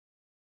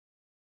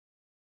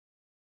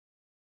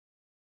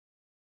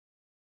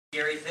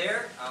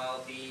Thayer.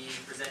 I'll be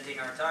presenting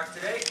our talk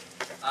today.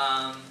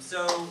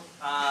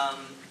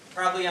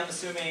 Probably I'm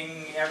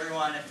assuming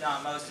everyone, if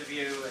not most of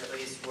you, at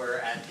least were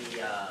at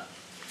the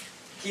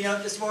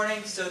keynote this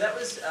morning. So that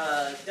was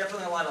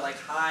definitely a lot of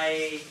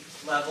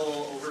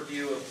high-level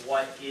overview of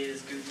what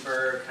is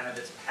Gutenberg, kind of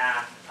its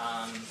path.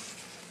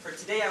 For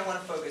today, I want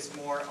to focus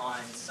more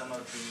on some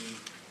of the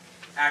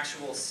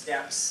actual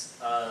steps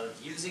of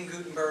using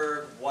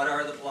Gutenberg. What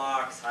are the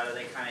blocks? How do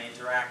they kind of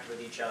interact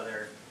with each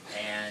other?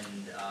 And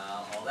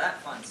all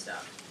that fun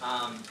stuff.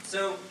 I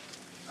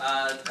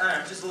don't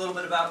know, just a little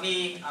bit about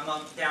me. I'm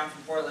down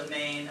from Portland,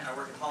 Maine. I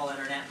work at Hall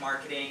Internet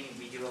Marketing.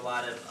 We do a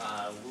lot of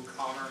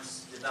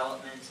WooCommerce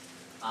development.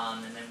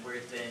 And then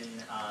we've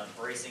been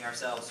bracing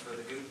ourselves for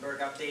the Gutenberg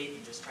update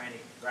and just trying to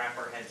wrap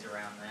our heads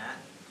around that.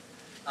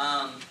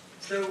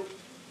 So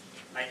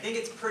I think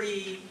it's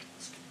pretty,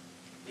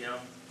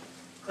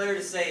 clear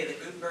to say that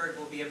Gutenberg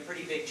will be a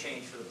pretty big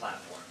change for the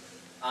platform.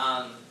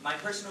 My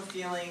personal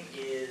feeling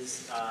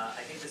is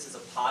I think this is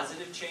a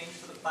positive change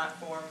for the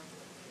platform,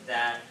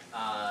 that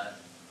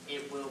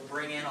it will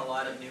bring in a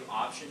lot of new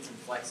options and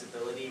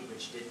flexibility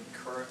which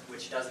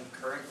doesn't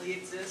currently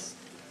exist.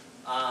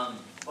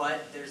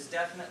 But there's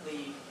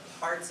definitely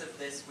parts of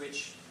this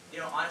which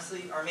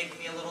honestly are making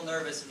me a little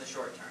nervous in the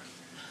short term.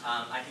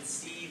 I can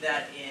see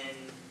that in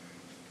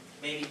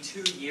maybe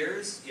 2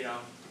 years,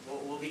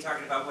 we'll be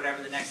talking about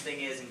whatever the next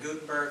thing is, and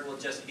Gutenberg will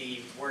just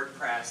be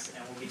WordPress,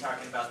 and we'll be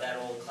talking about that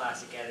old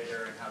classic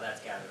editor and how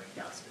that's gathering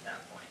dust at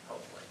that point,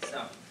 hopefully.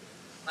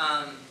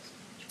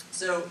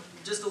 So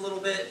just a little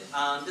bit,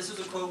 this was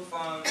a quote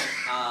from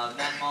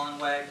Matt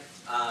Mullenweg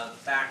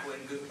back when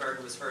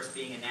Gutenberg was first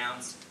being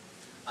announced.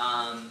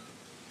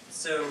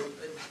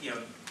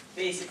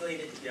 Basically,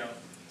 to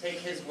take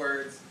his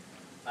words,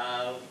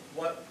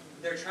 what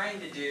they're trying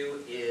to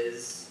do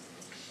is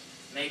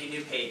make a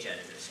new page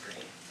editor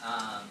screen.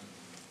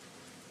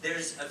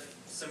 There's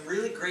some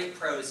really great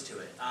pros to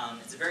it.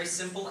 It's a very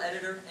simple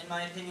editor, in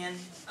my opinion.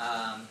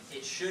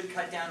 It should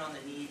cut down on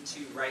the need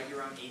to write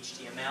your own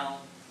HTML.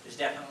 There's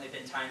definitely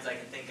been times I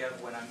can think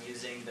of when I'm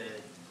using the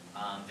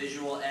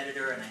visual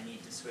editor and I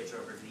need to switch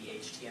over to the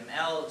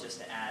HTML just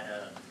to add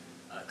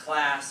a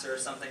class or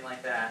something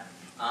like that.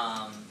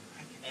 I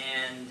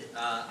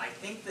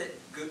think that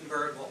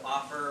Gutenberg will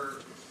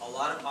offer a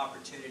lot of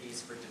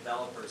opportunities for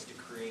developers to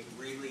create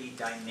really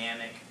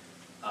dynamic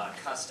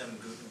custom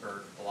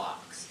Gutenberg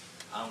blocks.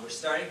 We're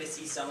starting to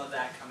see some of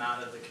that come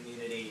out of the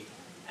community,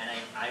 and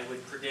I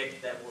would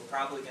predict that we're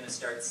probably going to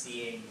start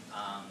seeing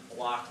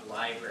block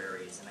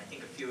libraries, and I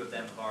think a few of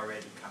them have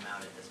already come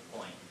out at this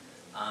point,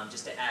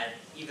 just to add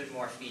even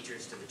more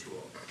features to the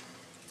tool.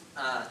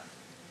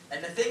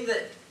 And the thing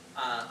that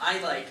I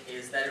like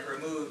is that it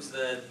removes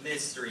the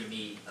mystery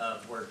meat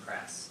of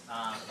WordPress.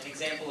 An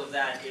example of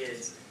that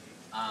is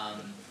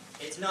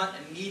it's not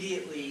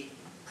immediately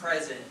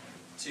present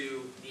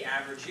to the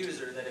average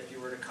user that if you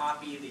were to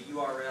copy the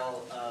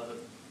URL of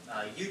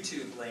a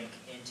YouTube link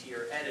into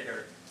your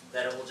editor,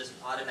 that it will just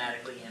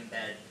automatically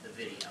embed the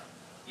video.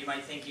 You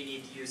might think you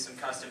need to use some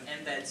custom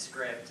embed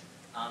script,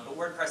 but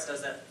WordPress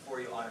does that for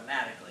you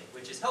automatically,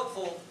 which is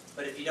helpful,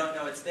 but if you don't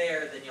know it's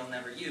there, then you'll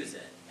never use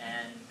it.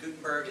 And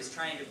Gutenberg is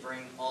trying to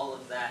bring all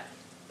of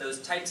those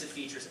types of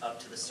features up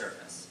to the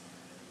surface.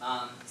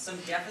 Some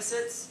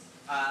deficits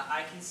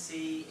I can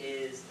see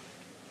is,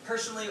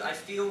 personally, I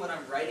feel when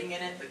I'm writing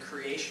in it, the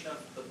creation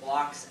of the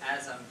blocks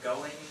as I'm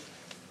going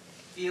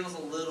feels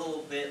a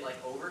little bit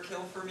like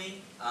overkill for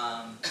me.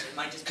 It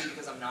might just be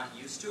because I'm not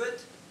used to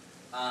it.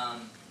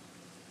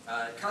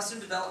 Custom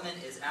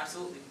development is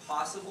absolutely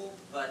possible,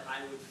 but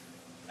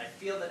I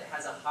feel that it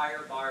has a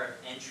higher bar of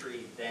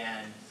entry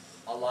than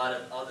a lot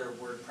of other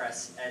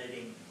WordPress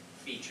editing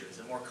features.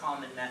 A more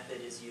common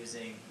method is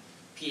using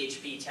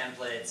PHP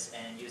templates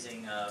and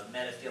using a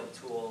meta field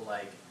tool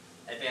like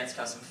Advanced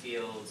Custom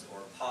Fields or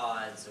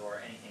Pods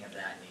or anything of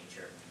that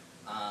nature.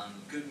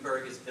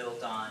 Gutenberg is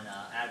built on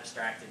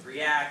abstracted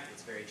React.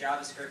 It's very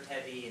JavaScript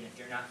heavy, and if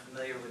you're not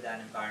familiar with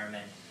that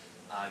environment,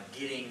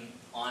 getting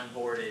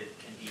onboarded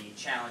can be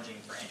challenging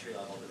for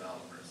entry-level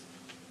developers.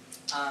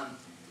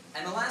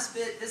 And the last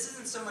bit, this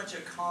isn't so much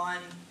a con,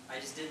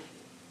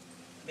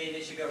 maybe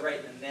I should go right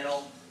in the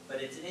middle,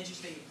 but it's an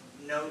interesting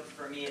note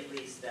for me at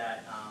least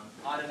that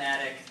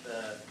Automatic,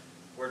 the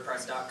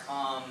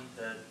WordPress.com,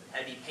 the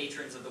heavy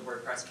patrons of the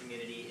WordPress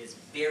community, is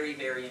very,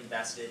 very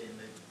invested in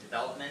the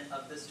development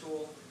of this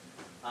tool.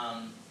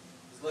 I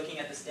was looking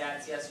at the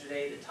stats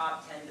yesterday. The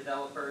top 10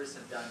 developers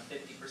have done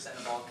 50%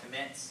 of all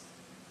commits.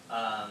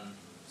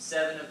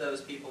 7 of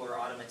those people are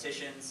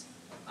automaticians,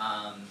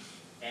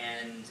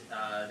 and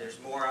there's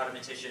more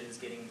automaticians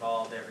getting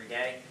involved every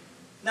day.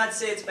 Not to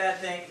say it's a bad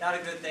thing, not a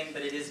good thing,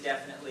 but it is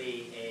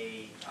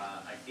definitely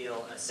I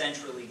feel, a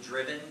centrally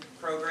driven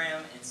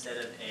program instead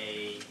of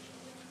a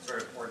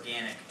sort of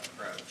organic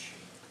approach.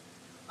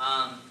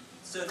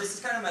 So this is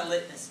kind of my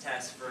litmus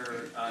test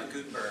for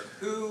Gutenberg.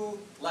 Who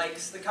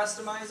likes the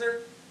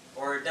customizer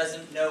or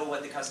doesn't know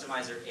what the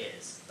customizer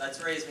is?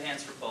 Let's raise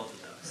hands for both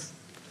of those.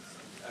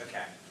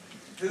 Okay.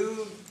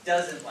 Who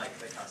doesn't like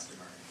the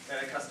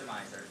a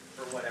customizer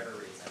for whatever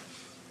reason.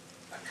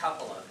 A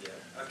couple of you.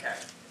 Okay.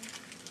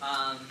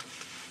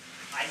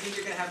 I think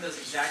you're going to have those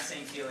exact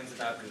same feelings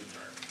about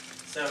Gutenberg.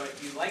 So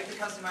if you like the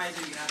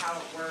customizer, you know how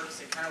it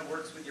works, it kind of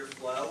works with your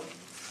flow,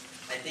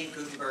 I think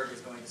Gutenberg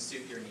is going to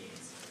suit your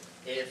needs.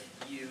 If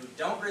you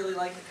don't really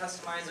like the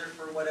customizer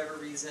for whatever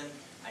reason,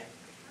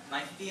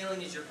 my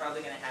feeling is you're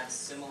probably going to have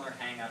similar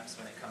hang-ups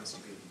when it comes to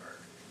Gutenberg.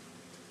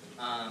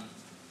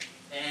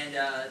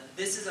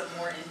 This is a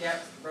more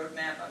in-depth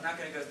roadmap. I'm not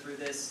going to go through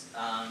this.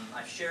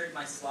 I've shared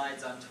my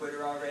slides on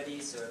Twitter already,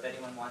 so if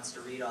anyone wants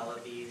to read all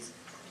of these.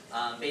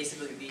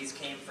 Basically, these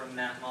came from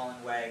Matt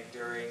Mullenweg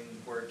during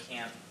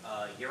WordCamp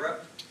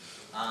Europe.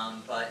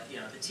 But you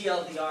know, the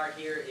TLDR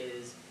here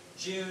is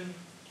June,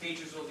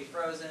 features will be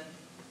frozen.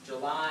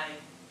 July,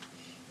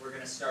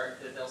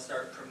 they'll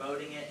start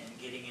promoting it and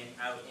getting it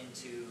out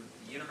into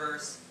the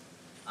universe.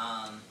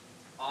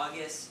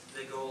 August,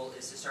 the goal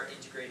is to start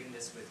integrating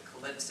this with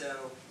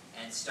Calypso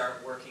and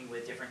start working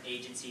with different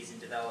agencies and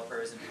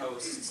developers and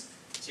hosts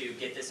to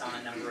get this on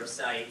a number of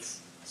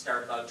sites,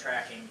 start bug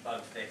tracking,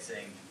 bug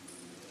fixing.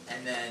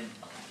 And then,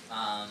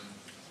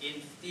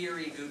 in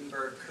theory,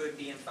 Gutenberg could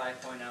be in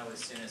 5.0 as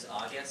soon as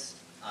August.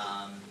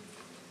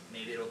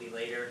 Maybe it'll be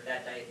later.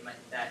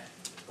 That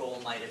goal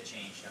might have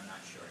changed. I'm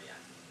not sure yet.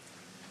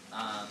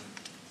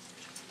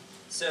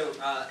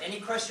 Any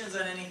questions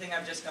on anything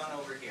I've just gone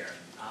over here?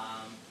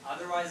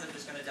 Otherwise, I'm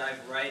just going to dive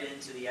right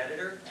into the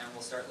editor, and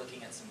we'll start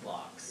looking at some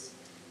blocks.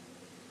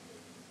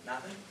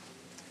 Nothing?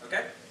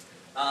 Okay.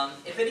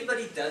 If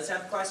anybody does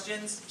have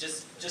questions,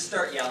 just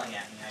start yelling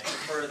at me. I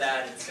prefer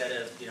that instead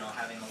of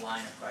having a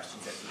line of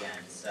questions at the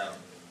end. So,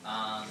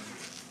 all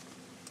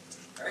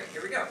right,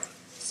 here we go.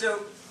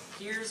 So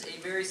here's a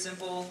very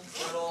simple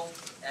little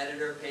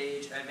editor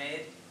page I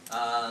made.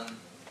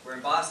 We're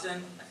in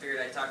Boston. I figured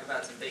I'd talk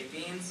about some baked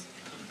beans.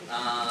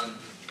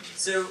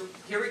 So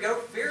here we go.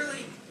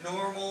 Fairly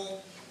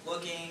normal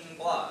looking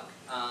blog.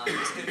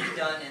 This could be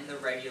done in the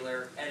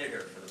regular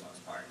editor for the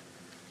most part.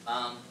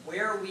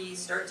 Where we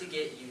start to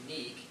get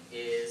unique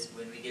is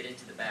when we get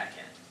into the back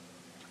end.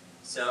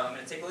 So I'm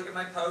going to take a look at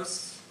my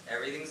posts.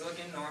 Everything's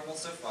looking normal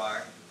so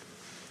far.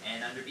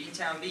 And under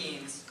Beantown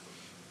Beans,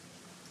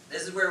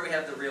 this is where we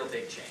have the real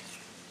big change.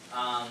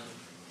 Let's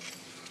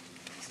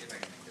see if I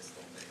can make this a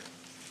little bigger.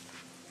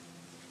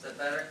 Is that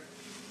better?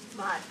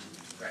 Much.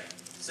 Right.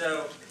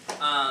 So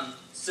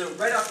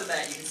right off the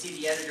bat, you can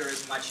see the editor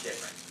is much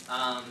different.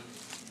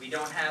 We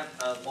don't have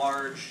a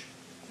large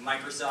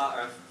Microsoft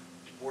or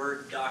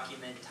Word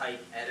document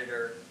type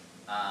editor.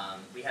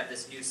 We have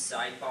this new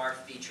sidebar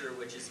feature,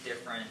 which is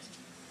different.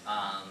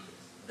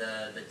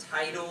 The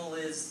title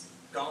is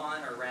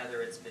gone, or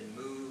rather, it's been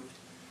moved.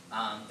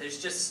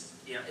 There's just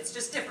it's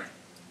just different.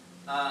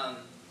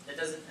 It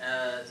doesn't.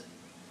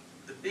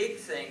 The big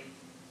thing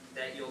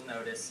that you'll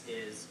notice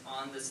is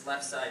on this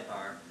left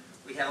sidebar,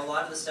 we have a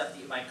lot of the stuff that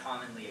you might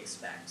commonly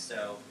expect.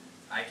 So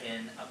I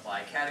can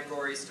apply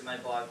categories to my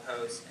blog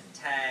post and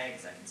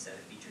tags. I can set a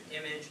featured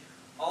image.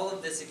 All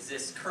of this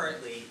exists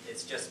currently.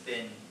 It's just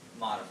been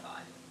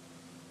modified.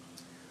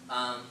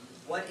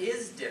 What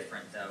is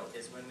different, though,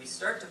 is when we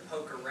start to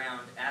poke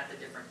around at the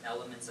different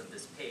elements of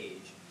this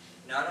page,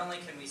 not only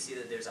can we see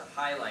that there's a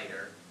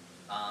highlighter,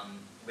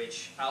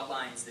 which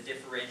outlines the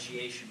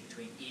differentiation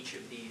between each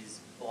of these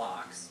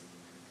blocks,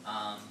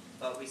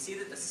 but we see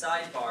that the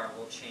sidebar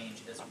will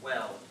change as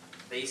well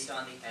based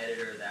on the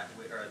editor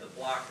or the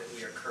block that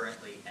we are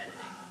currently editing.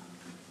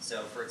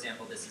 So, for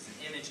example, this is an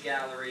image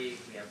gallery.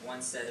 We have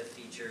one set of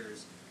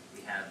features.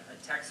 We have a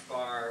text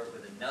bar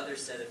with another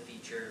set of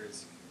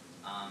features,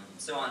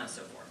 so on and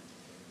so forth.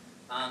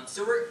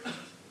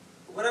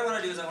 What I want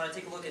to do is I want to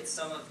take a look at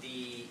some of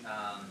the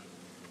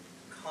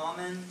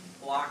common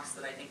blocks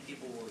that I think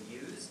people will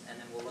use, and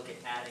then we'll look at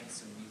adding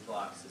some new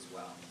blocks as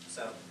well.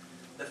 So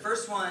the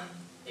first one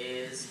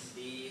is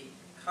the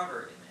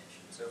cover image.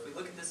 So if we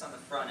look at this on the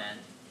front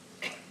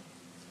end,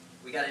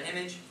 we got an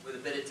image with a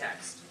bit of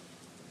text.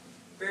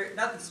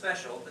 Nothing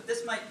special, but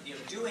this might,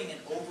 doing an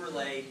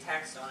overlay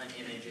text on an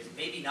image is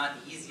maybe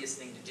not the easiest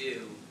thing to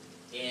do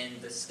in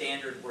the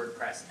standard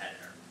WordPress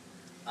editor.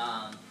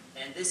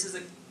 And this is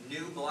a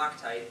new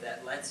block type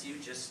that lets you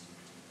just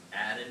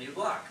add a new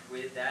block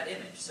with that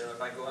image. So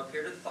if I go up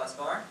here to the plus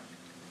bar,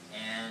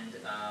 and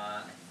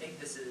I think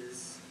this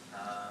is,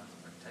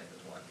 what type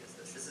of block is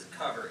this? This is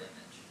cover image.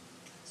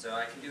 So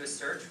I can do a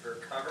search for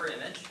cover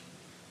image,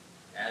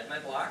 add my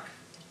block,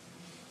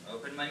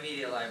 open my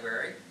media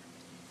library,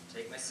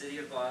 take my city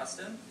of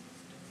Boston,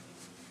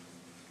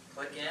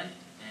 click in,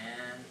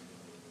 and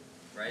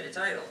write a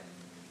title.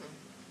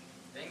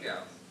 Bingo.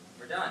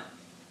 We're done.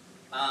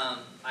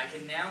 I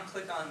can now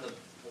click on the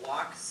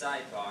block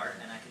sidebar,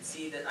 and I can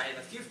see that I have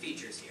a few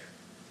features here.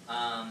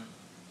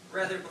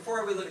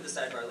 Before we look at the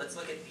sidebar, let's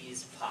look at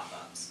these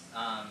pop-ups.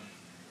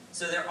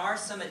 So there are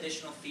some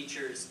additional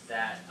features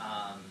that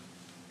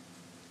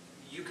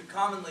you could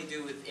commonly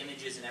do with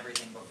images and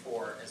everything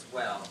before as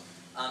well.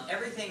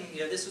 Everything,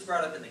 this was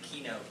brought up in the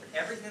keynote, but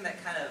everything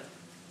that kind of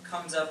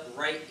comes up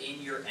right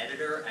in your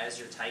editor as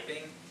you're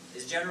typing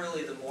is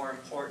generally the more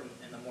important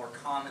and the more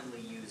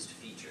commonly used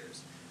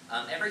features.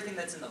 Everything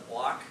that's in the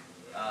block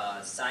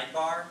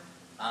sidebar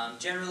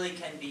generally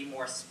can be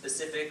more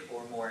specific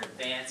or more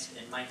advanced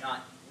and might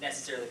not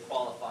necessarily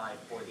qualify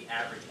for the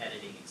average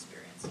editing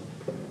experience.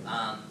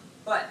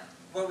 But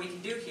what we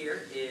can do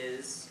here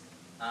is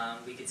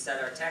we could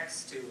set our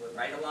text to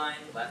right align,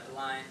 left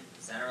align,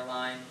 center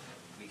align.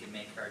 We can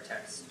make our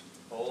text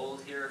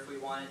bold here if we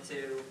wanted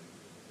to.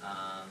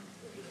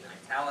 We can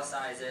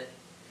italicize it.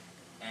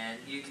 And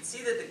you can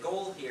see that the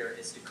goal here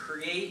is to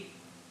create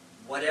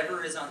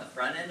whatever is on the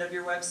front end of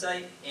your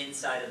website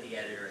inside of the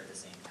editor at the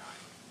same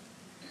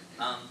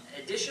time.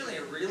 Additionally,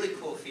 a really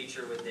cool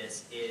feature with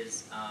this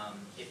is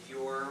if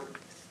your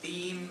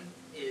theme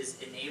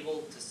is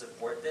enabled to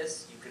support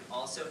this, you can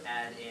also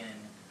add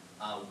in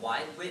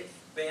wide width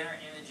banner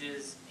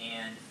images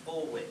and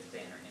full width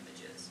banner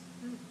images.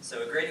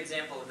 So a great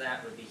example of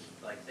that would be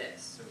like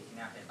this. So we can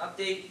now hit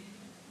update,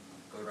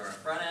 go to our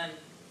front end,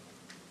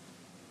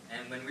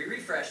 and when we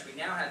refresh, we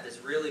now have this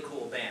really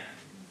cool banner.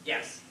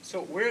 Yes?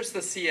 So where's the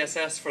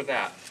CSS for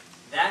that?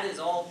 That is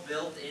all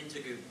built into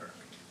Gutenberg.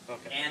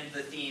 Okay. And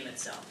the theme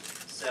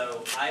itself.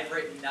 So I've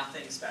written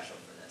nothing special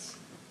for this.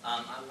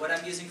 What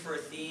I'm using for a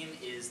theme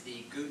is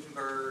the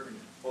Gutenberg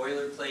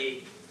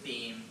boilerplate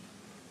theme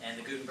and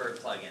the Gutenberg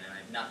plugin, and I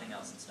have nothing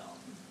else installed.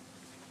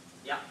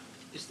 Yeah?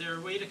 Is there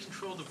a way to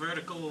control the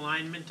vertical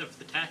alignment of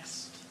the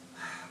text?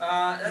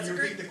 That's Can a you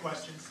great... repeat the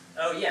questions?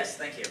 Oh, yes,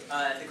 thank you.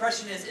 The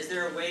question is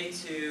there a way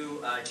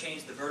to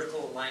change the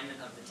vertical alignment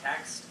of the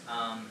text?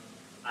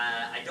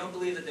 I don't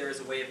believe that there is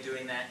a way of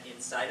doing that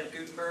inside of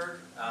Gutenberg,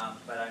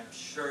 but I'm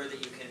sure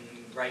that you can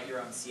write your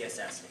own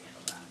CSS to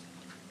handle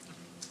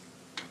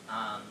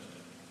that.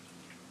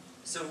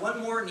 So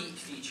one more neat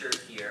feature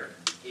here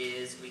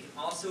is we can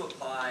also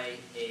apply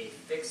a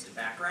fixed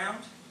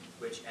background,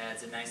 which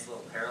adds a nice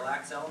little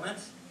parallax element,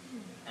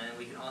 and then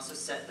we can also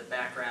set the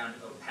background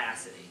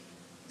opacity.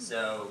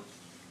 So,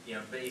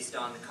 based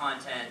on the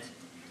content,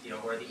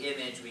 or the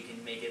image, we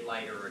can make it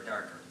lighter or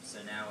darker. So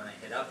now when I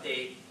hit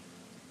update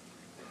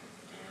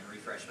and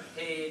refresh my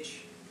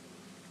page,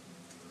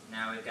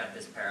 now we've got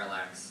this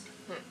parallax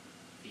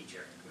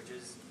feature, which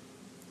is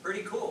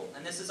pretty cool.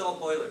 And this is all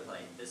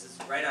boilerplate. This is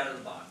right out of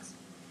the box.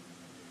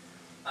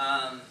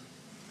 I'm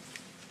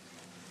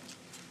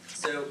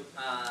going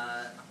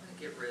to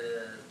get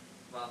rid of,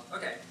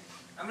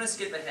 I'm going to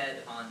skip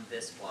ahead on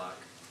this block.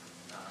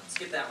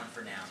 Skip that one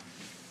for now.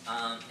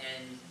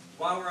 And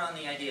while we're on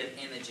the idea of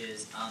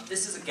images,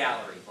 this is a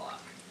gallery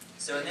block.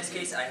 So in this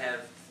case, I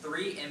have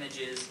 3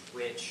 images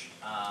which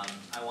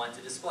I want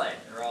to display.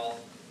 They're all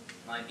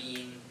my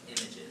bean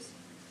images.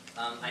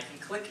 I can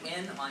click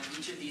in on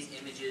each of these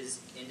images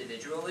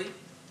individually,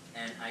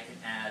 and I can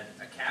add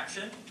a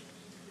caption.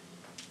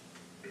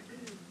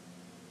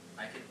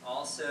 I can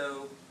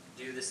also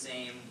do the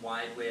same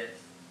wide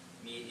width,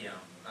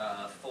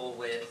 full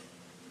width,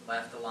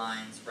 left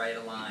aligns, right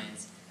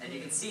aligns. And you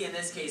can see in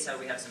this case how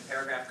we have some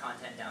paragraph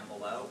content down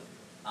below.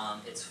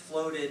 It's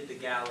floated the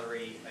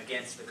gallery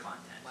against the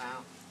content.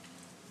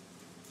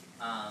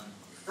 Wow.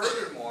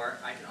 Furthermore,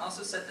 I can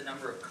also set the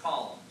number of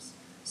columns.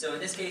 So in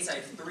this case, I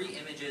have 3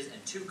 images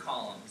and 2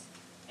 columns.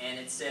 And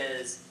it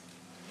says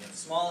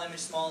small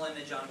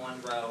image on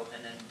one row,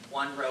 and then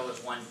 1 row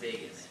of 1 big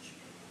image.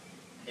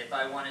 If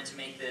I wanted to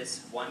make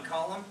this 1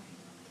 column,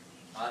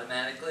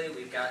 automatically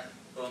we've got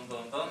boom,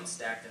 boom, boom,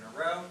 stacked in a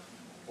row.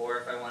 Or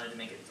if I wanted to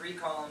make it 3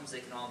 columns, they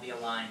can all be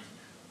aligned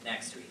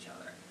next to each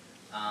other.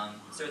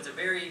 So it's a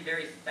very,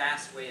 very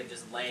fast way of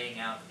just laying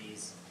out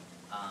these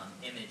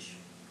image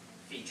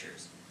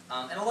features.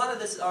 And a lot of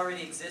this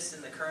already exists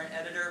in the current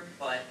editor,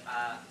 but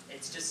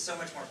it's just so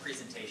much more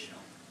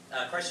presentational.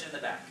 Question in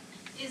the back.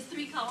 Is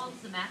 3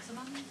 columns the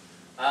maximum?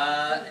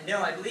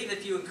 No, I believe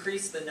if you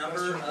increase the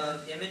number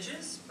of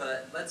images,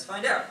 but let's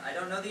find out. I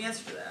don't know the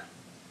answer to that.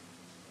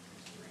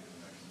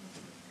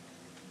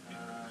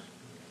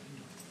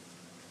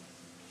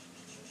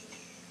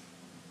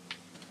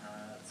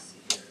 Let's see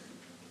here.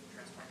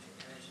 Transform to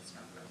image, it's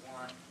not what I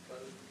want.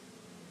 Load.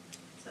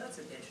 So that's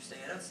interesting.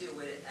 I don't see a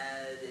way to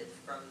add it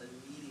from the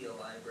media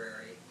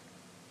library,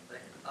 but I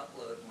can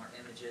upload more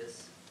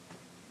images.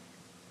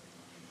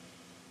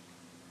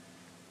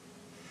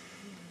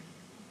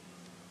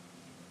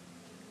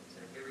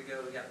 Here we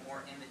go, we got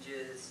more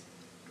images,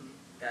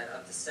 got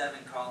up to 7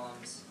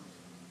 columns,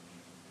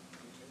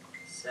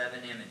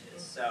 7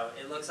 images. So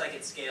it looks like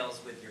it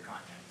scales with your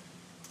content.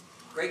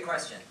 Great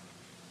question.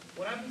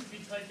 What happens if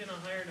you type in a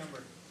higher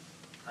number?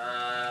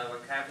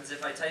 What happens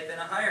if I type in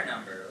a higher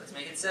number? Let's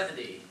make it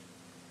 70.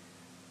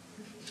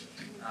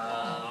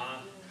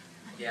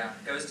 Yeah,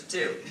 goes to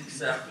 2.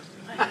 So.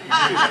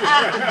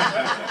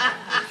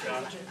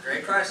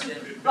 Great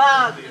question.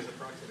 Bob.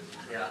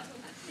 Yeah.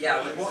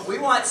 Yeah, we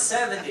want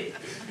 70.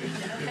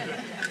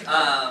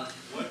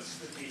 What's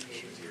the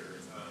behavior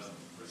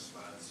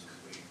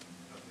responsively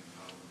of the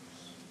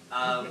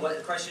columns?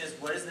 The question is,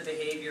 what is the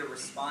behavior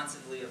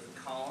responsively of the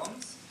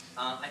columns?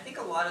 I think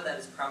a lot of that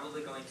is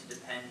probably going to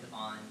depend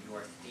on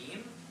your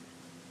theme,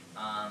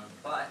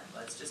 but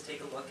let's just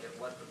take a look at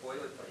what the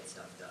boilerplate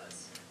stuff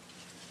does.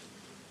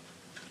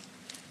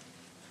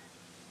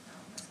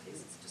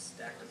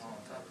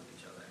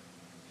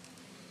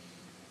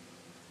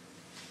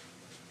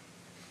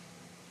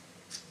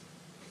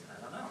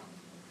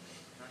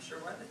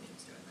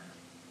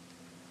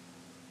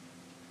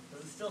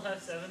 Does it still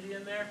have 70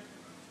 in there?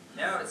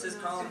 No, it says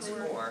columns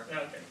 4.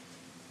 Okay.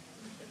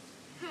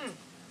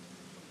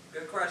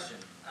 Good question.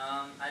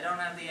 I don't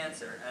have the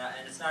answer,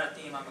 and it's not a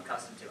theme I'm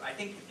accustomed to. I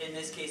think in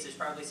this case there's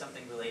probably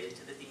something related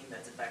to the theme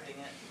that's affecting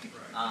it.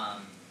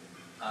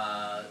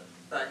 Right.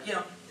 But you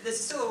know, this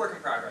is still a work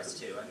in progress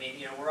too. I mean,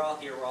 you know, we're all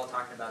here, we're all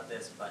talking about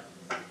this, but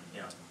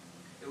you know,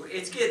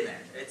 it's getting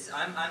there.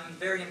 I'm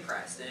very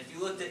impressed. And if you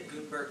looked at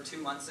Gutenberg 2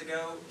 months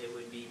ago, it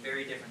would be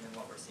very different than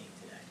what we're seeing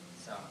today.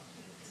 So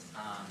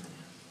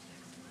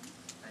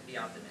I'd be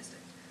optimistic.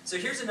 So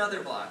here's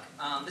another block.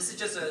 This is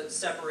just a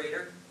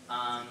separator.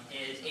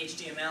 In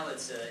HTML,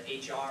 it's a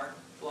HR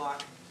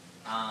block.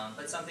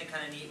 But something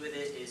kind of neat with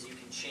it is you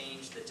can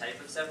change the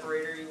type of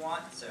separator you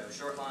want. So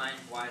short line,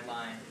 wide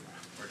line,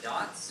 or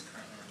dots.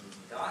 Currently I'm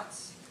using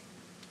dots.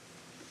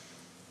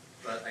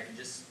 But I can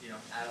just, you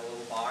know, add a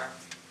little bar.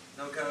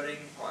 No coding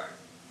required.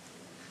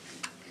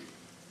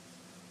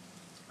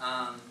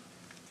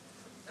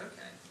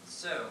 Okay,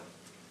 so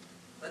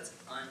let's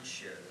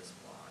unshare this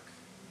block.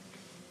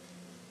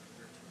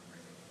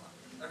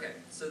 Okay,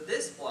 so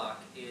this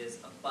block is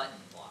a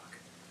button block.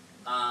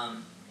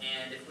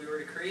 And if we were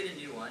to create a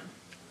new one,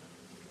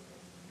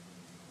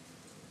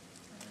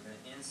 we're going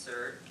to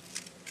insert,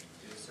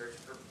 do a search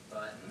for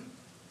button.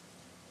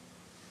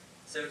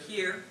 So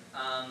here,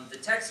 the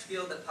text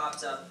field that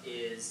pops up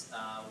is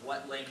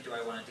what link do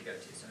I want it to go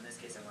to. So in this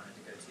case, I want it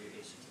to go to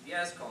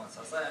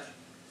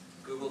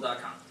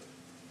https://google.com.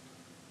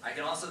 I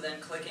can also then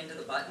click into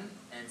the button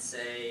and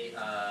say,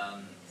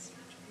 I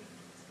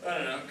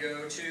don't know,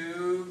 go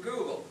to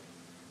Google,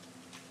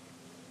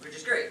 which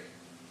is great.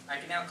 I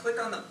can now click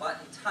on the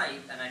button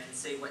type, and I can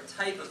say what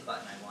type of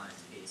button I want it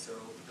to be. So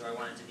do I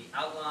want it to be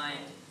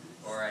outlined,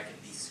 or I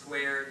could be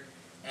squared?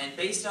 And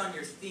based on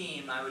your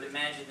theme, I would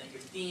imagine that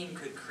your theme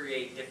could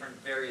create different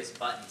various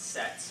button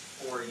sets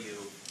for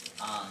you,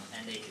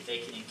 and they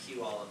can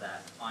enqueue all of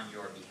that on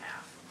your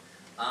behalf.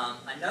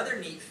 Another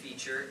neat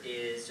feature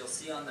is you'll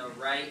see on the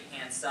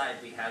right-hand side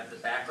we have the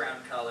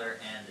background color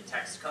and the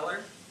text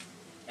color.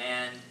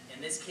 And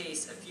in this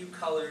case, a few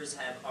colors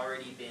have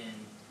already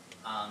been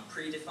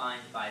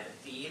predefined by the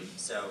theme.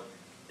 So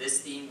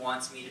this theme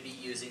wants me to be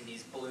using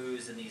these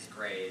blues and these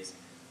grays.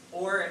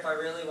 Or if I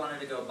really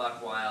wanted to go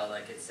buck wild, I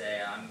could say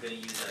I'm going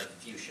to use a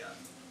fuchsia.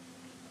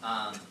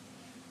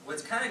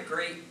 What's kind of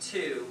great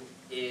too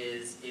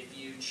is if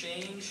you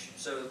change,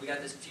 so we got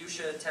this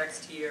fuchsia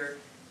text here,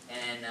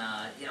 and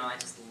you know, I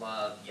just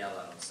love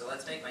yellow. So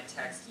let's make my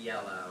text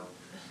yellow.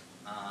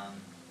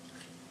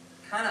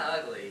 Kind of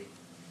ugly,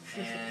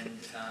 and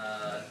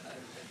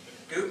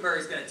Gutenberg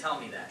is going to tell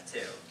me that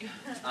too.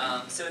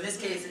 So in this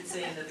case, it's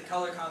saying that the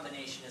color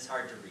combination is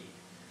hard to read.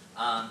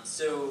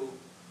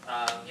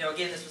 You know,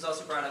 again, this was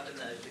also brought up in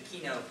the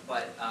keynote,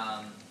 but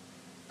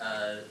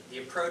the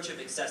approach of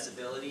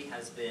accessibility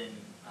has been,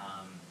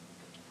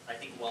 I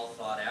think, well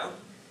thought out.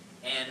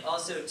 And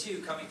also,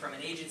 too, coming from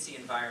an agency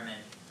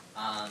environment,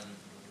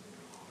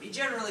 we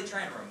generally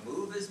try and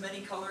remove as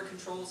many color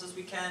controls as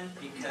we can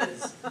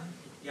because,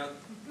 you know,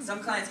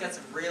 some clients got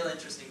some real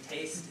interesting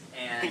taste,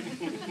 and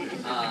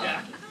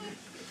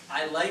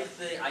I like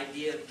the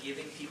idea of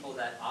giving people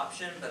that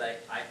option, but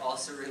I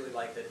also really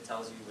like that it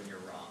tells you when you're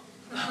wrong.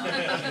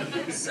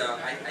 So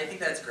I think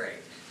that's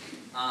great.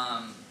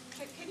 Can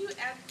you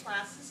add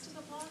classes to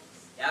the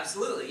blocks?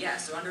 Absolutely, yeah.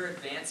 So under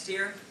advanced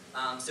here,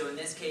 so in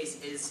this case,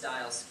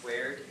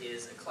 isStyleSquared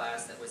is a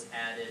class that was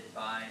added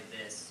by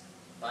this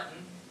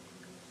button,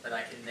 but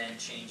I can then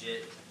change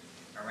it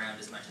around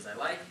as much as I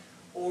like.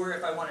 Or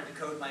if I wanted to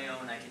code my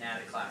own, I can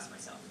add a class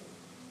myself.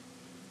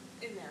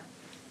 In there?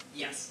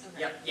 Yes.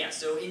 Okay. Yep. Yeah.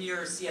 So in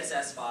your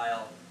CSS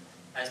file,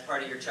 as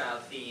part of your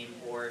child theme,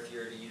 or if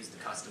you're to use the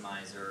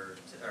customizer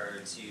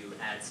or to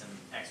add some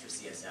extra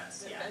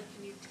CSS. Yeah.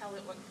 Can you tell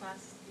it what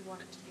class you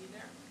want it to be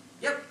there?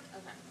 Yep.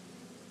 Okay.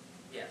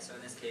 Yeah. So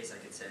in this case, I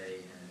could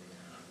say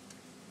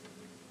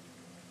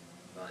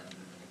button.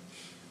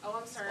 Oh,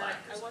 I'm sorry. Black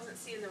or I wasn't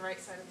seeing the right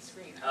side of the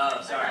screen. Oh, Okay,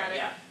 I sorry. got it.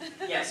 Yeah.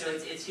 Yeah. So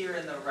it's here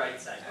in the right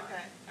sidebar.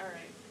 Okay. All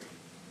right.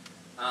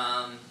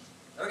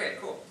 Okay,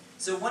 cool.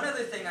 So one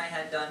other thing I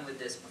had done with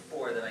this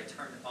before that I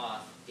turned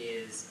off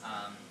is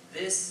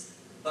this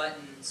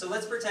button. So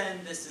let's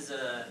pretend this is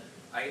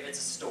it's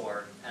a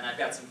store, and I've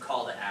got some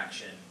call to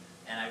action,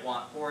 and I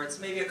want, or it's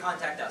maybe a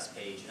contact us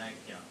page, and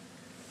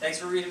thanks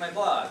for reading my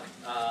blog.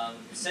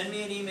 Send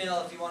me an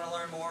email if you want to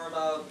learn more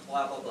about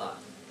blah blah blah.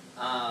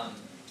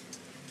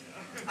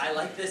 I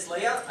like this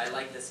layout, I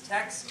like this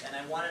text, and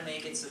I want to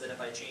make it so that if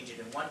I change it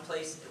in one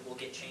place, it will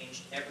get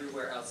changed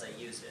everywhere else I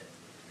used it.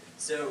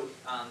 So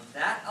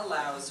that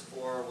allows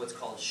for what's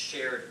called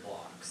shared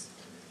blocks.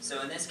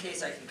 So in this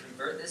case, I can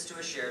convert this to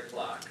a shared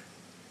block.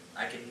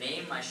 I can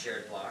name my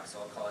shared block, so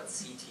I'll call it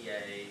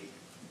CTA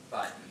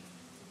button,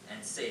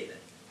 and save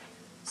it.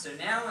 So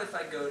now if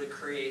I go to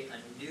create a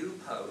new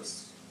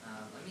post,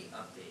 let me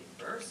update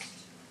first,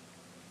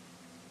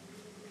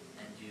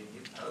 and do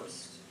new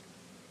post.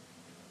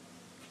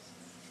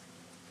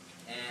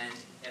 And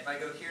if I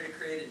go here to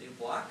create a new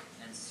block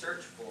and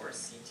search for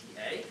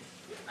CTA,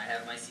 I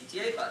have my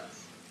CTA button.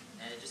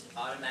 and it just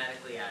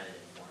automatically added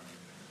it for me.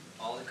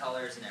 All the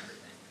colors and everything.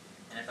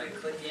 And if I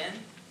click in,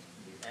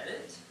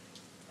 edit,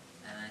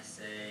 and I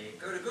say,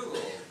 go to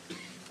Google,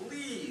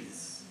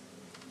 please.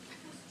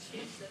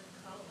 Change the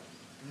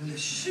color.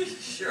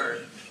 Sure.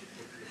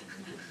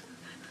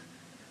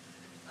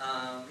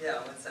 Yeah,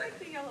 one It's second. like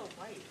the yellow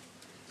white.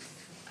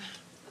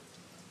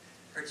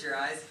 Hurt your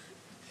eyes?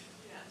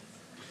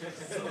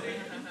 Yes.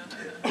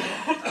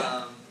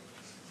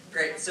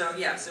 Great, so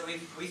yeah, so we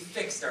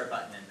fixed our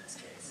button in this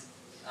case.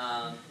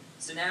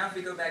 So now if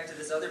we go back to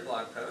this other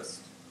blog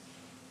post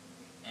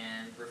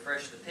and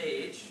refresh the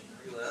page,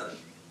 reload,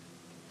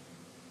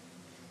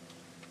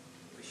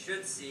 we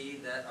should see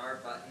that our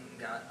button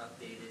got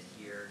updated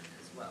here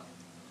as well.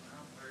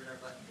 Oh, where did our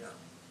button go?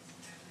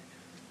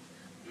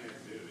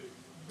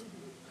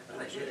 I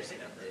thought I should have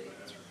hit update. I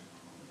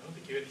don't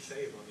think you had to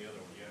save on the other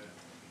one, yeah.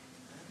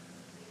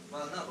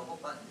 Well, no, the whole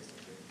button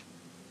disappeared.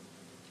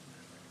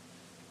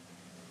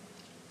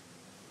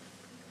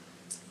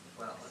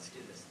 Well, let's do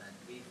this then.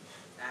 We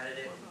added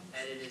it,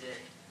 edited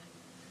it.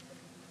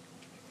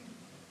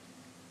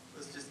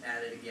 Let's just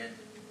add it again.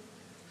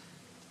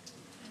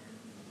 And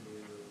do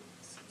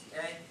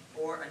CTA.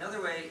 Or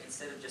another way,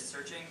 instead of just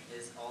searching,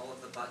 is all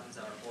of the buttons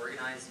are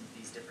organized into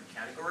these different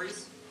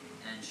categories,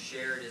 and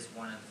shared is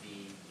one of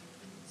the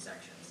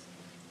sections.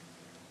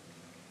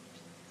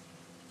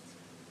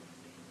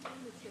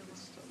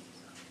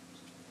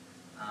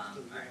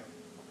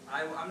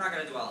 Alright. I'm not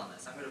going to dwell on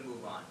this. I'm going to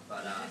move on.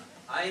 But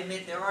I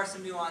admit there are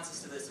some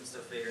nuances to this I'm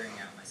still figuring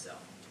out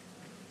myself.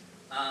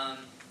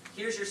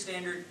 Here's your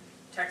standard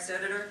text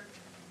editor.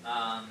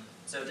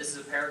 So this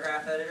is a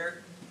paragraph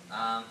editor.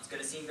 It's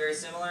going to seem very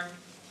similar.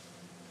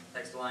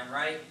 Text align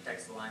right,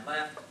 text align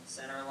left,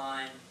 center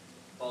align,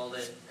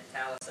 bolded,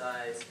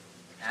 italicized,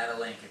 add a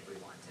link if we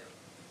want to.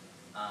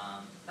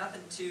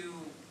 Nothing too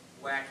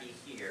wacky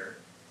here,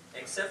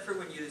 except for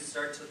when you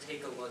start to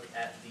take a look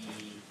at the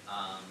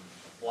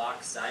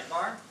block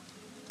sidebar.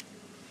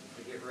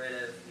 We get rid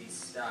of these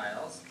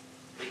styles.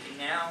 We can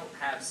now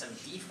have some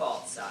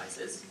default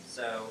sizes.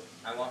 So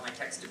I want my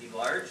text to be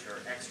large or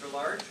extra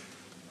large,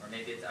 or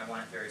maybe I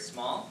want it very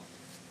small.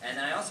 And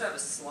then I also have a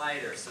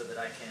slider so that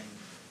I can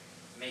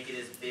make it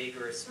as big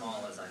or as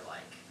small as I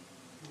like.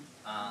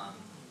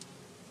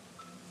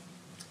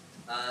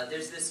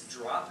 There's this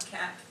drop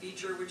cap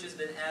feature which has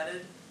been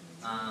added,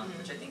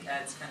 which I think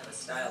adds kind of a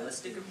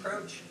stylistic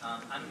approach.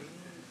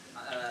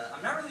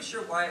 I'm not really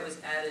sure why it was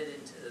added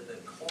into the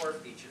core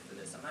feature for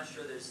this. I'm not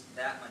sure there's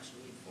that much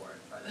need for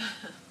it, but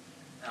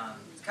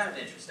it's kind of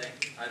interesting.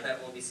 I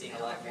bet we'll be seeing a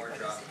lot more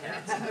drop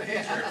caps in the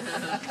future.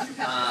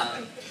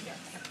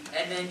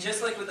 And then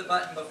just like with the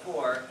button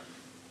before,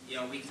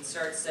 we can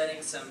start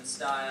setting some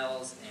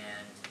styles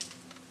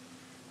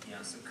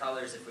and some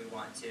colors if we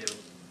want to.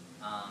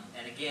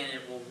 And again,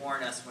 it will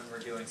warn us when we're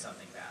doing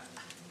something bad.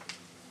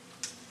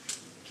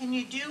 Can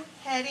you do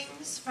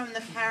headings from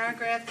the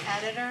paragraph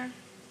editor?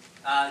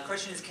 The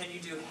question is, can you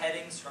do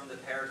headings from the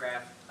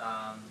paragraph,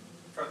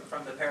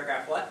 from the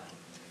paragraph what?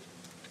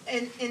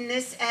 In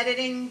this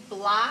editing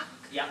block,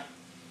 Yeah.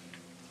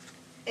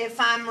 if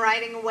I'm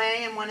writing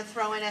away and want to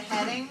throw in a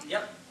heading?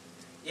 Yep.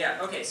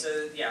 Yeah, okay,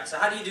 so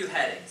how do you do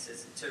headings,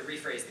 is to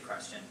rephrase the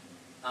question.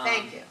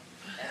 Thank you.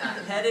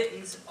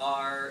 Headings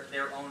are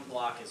their own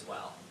block as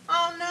well.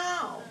 Oh,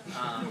 no.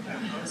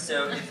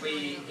 So if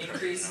we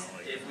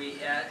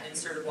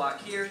insert a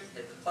block here,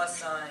 hit the plus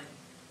sign,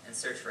 and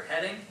search for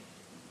heading.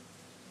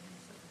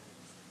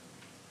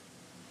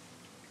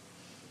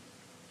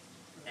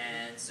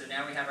 And so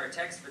now we have our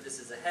text for this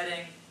as a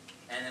heading,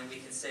 and then we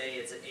can say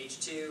it's an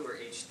H2 or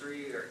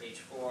H3 or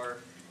H4.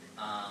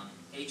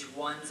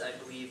 H1s, I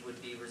believe,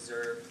 would be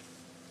reserved.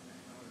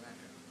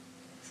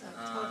 So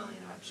totally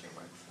interrupts your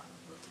workflow.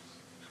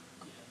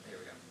 There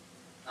we go.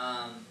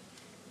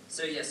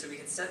 So we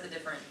can set the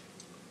different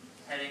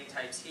heading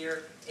types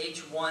here.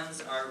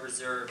 H1s are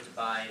reserved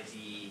by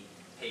the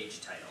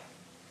page title.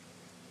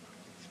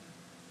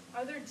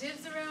 Are there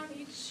divs around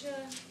each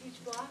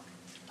block?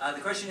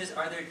 The question is,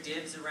 are there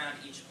divs around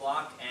each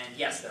block? And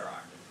yes, there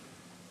are.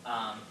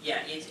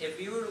 If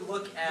you were to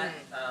look at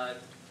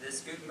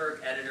this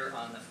Gutenberg editor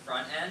on the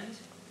front end,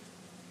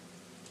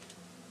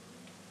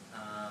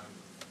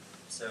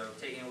 so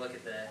taking a look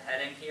at the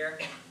heading here,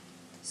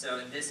 so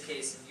in this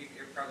case,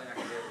 you're probably not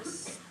going to be able to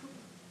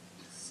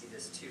see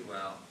this too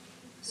well.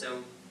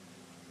 So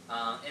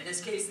in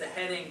this case, the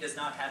heading does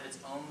not have its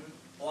own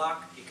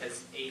block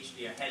because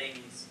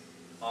headings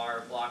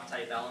are block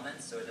type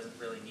elements, so it doesn't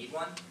really need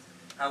one.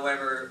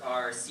 However,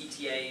 our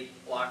CTA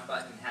block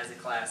button has a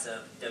class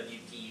of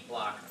WP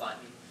block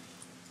button.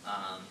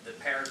 The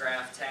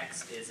paragraph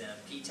text is in a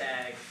P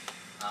tag.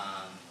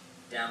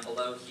 Down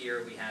below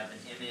here we have an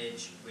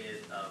image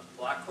with a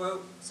block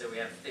quote, so we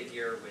have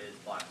figure with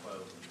block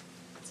quote,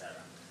 etc.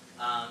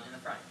 In the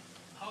front.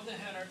 How the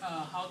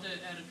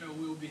editor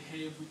will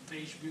behave with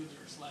page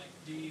builders like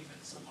div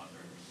and some others?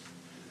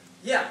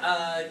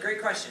 Yeah, great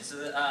question. So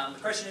the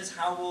question is,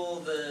 how will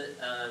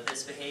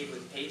this behave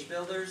with page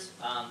builders?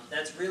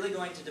 That's really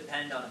going to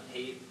depend on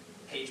a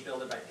page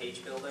builder by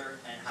page builder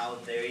and how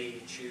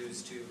they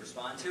choose to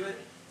respond to it.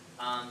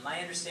 My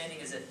understanding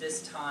is at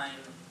this time,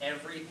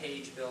 every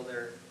page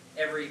builder,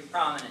 every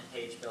prominent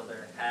page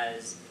builder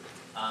has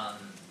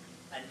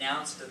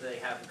announced that they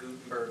have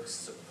Gutenberg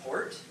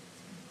support.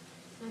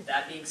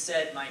 That being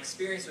said, my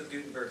experience with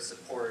Gutenberg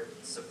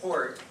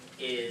support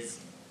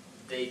is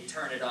they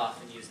turn it off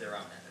and use their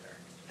own editor.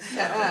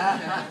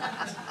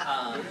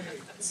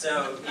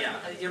 So yeah,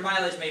 your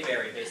mileage may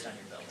vary based on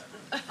your builder.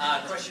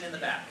 Question in the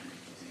back.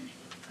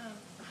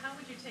 How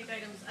would you take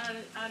items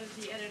out of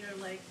the editor,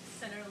 like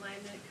center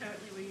alignment?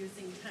 Currently, we're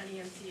using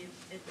TinyMC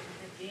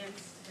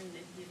Advanced and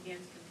the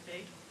Advanced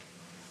Config.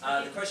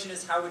 The question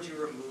is, how would you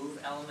remove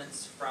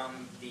elements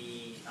from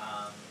the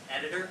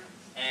editor?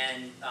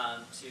 And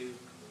to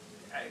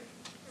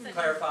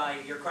clarify,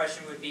 your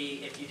question would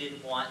be if you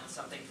didn't want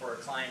something for a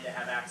client to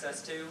have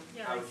access to,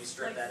 Yeah, how would you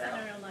strip that out?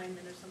 Like center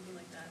alignment or something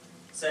like that.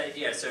 So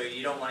yeah, so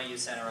you don't want to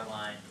use center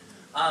align.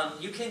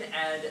 You can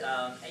add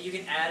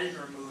and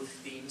remove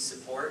theme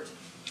support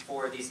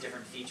for these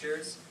different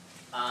features.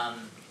 I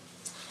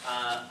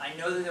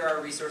know that there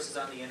are resources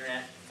on the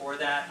internet for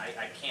that.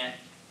 I can't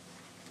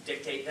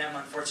dictate them,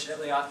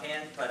 unfortunately,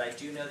 offhand, but I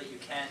do know that you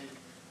can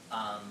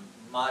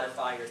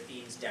modify your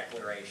themes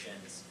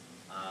declarations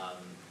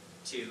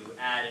to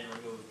add and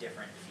remove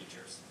different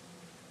features.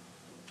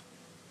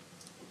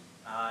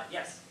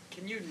 Yes?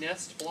 Can you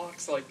nest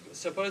blocks? Like,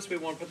 suppose we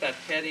want to put that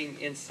heading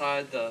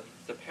inside the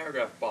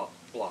paragraph block.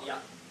 Yeah.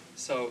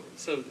 So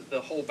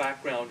the whole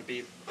background would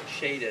be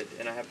shaded,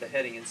 and I have the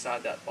heading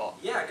inside that block.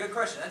 Yeah, good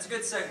question. That's a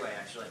good segue,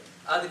 actually.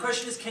 The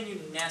question is, can you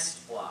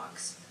nest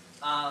blocks?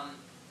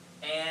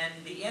 And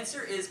the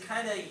answer is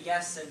kind of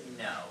yes and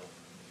no.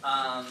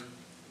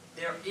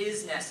 There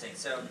is nesting.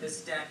 So this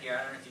is down here.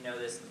 I don't know if you know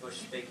this. The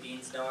Bush's Baked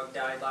Beans dog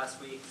died last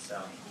week,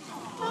 so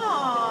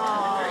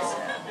very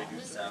sad.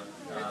 So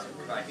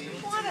goodbye.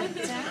 What a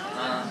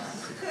down.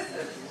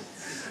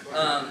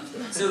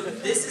 So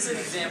this is an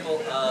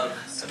example of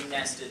some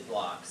nested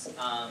blocks.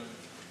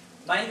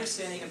 My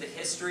understanding of the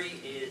history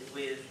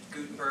with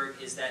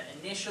Gutenberg is that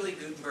initially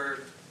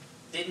Gutenberg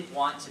didn't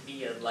want to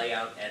be a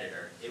layout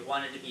editor. It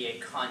wanted to be a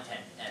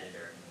content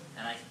editor.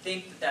 And I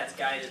think that that's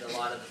guided a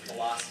lot of the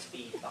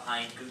philosophy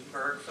behind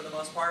Gutenberg for the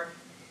most part.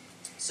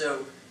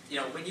 So, you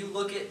know, when you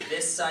look at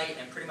this site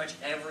and pretty much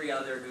every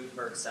other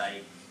Gutenberg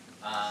site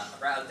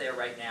out there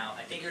right now,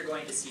 I think you're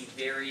going to see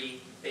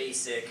very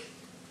basic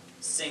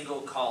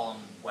single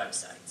column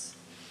websites.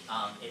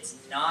 It's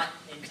not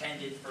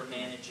intended for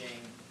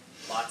managing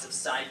lots of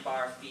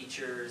sidebar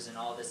features and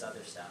all this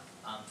other stuff.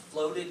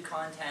 Floated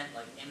content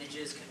like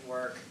images can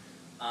work.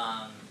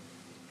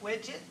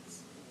 Widgets?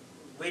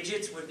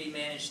 Widgets would be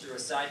managed through a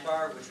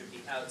sidebar, which would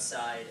be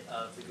outside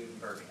of the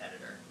Gutenberg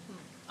editor.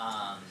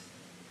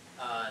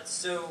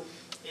 So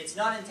it's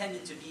not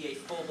intended to be a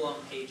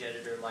full-blown page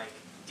editor like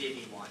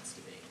Divi wants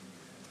to be.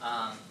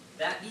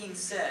 That being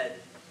said,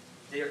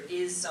 there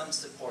is some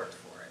support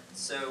for it.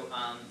 So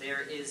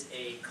there is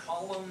a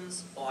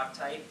columns block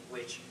type,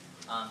 which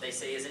they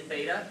say is in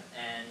beta,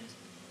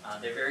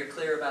 and they're very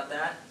clear about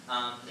that.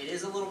 It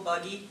is a little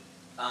buggy,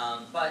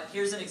 but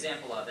here's an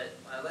example of it.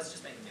 Let's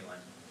just make a new one.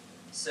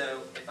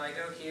 So if I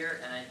go here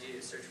and I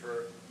do search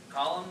for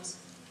columns,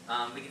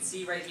 we can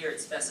see right here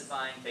it's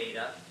specifying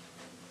beta.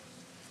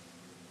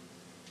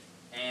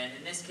 And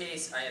in this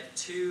case, I have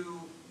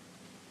two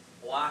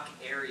block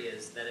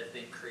areas that have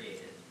been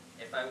created.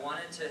 If I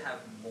wanted to have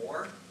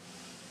more,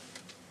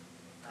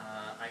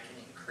 I can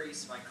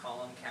increase my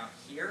column count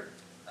here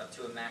up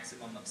to a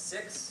maximum of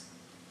 6,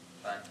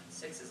 but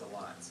 6 is a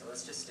lot, so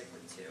let's just stick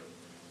with 2.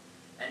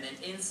 And then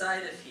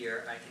inside of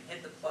here, I can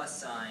hit the plus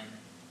sign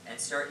and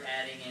start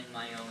adding in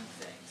my own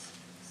things.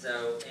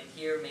 So in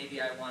here, maybe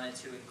I wanted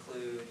to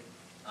include,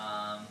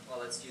 well,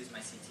 let's use my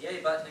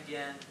CTA button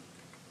again.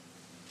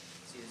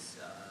 Let's use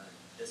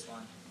this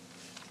one.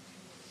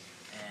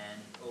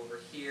 And over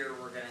here,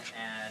 we're going to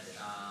add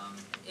an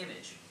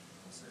image.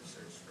 So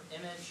search for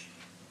image,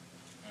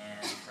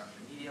 and from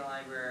the media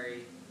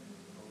library,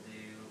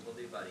 we'll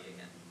do Buddy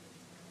again.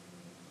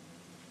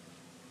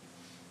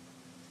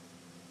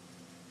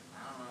 I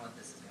don't know what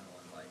this is going to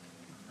look like.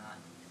 I'm not.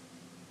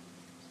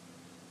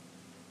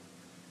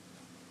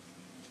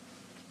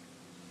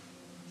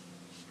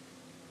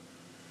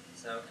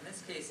 So in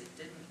this case, it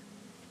didn't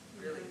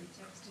really.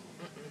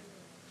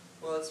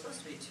 Well, it's supposed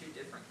to be 2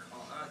 different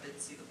columns.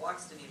 See, the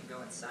blocks didn't even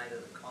go inside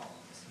of the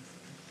columns.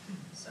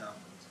 So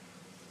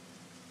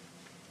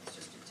let's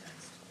just do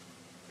text.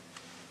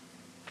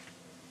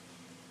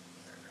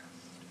 Paragraph.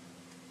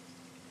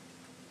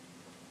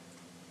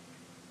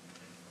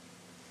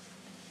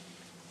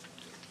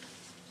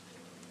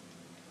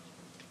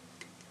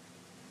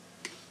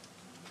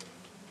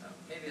 Oh,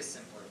 maybe a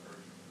simpler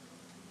version.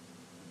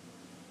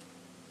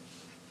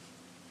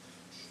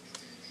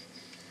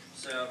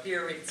 So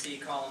here we can see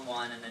column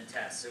 1 and then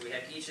test. So we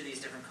have each of these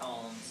different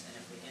columns, and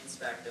if we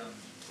inspect them,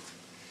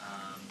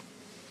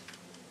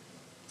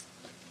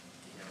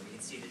 we can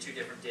see the 2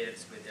 different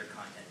divs with their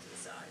content to the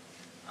side.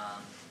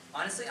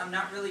 Honestly, I'm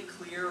not really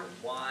clear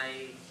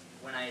why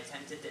when I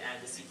attempted to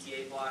add the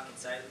CTA block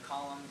inside of the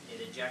column,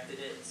 it ejected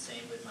it,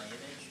 same with my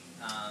image.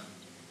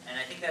 And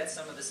I think that's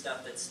some of the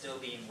stuff that's still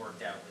being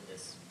worked out with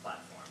this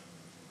platform.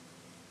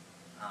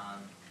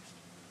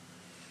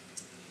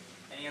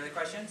 Any other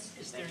questions?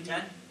 Is Thank you,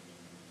 there Ted.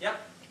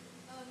 Yep.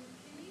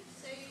 Can you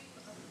save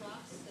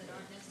blocks that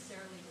aren't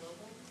necessarily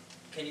global?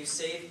 Can you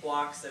save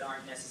blocks that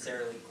aren't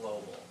necessarily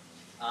global?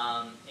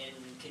 And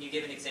can you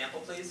give an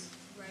example, please?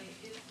 Right,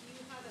 if you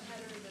have a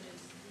header that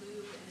is blue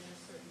and in a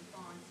certain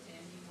font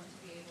and you want to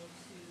be able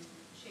to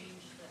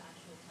change the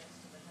actual text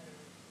of the header.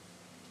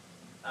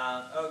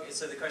 Okay,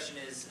 so the question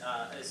is,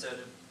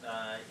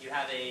 you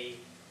have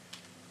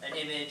an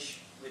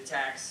image with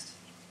text.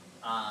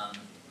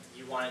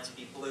 You want it to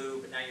be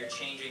blue, but now you're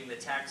changing the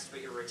text, but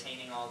you're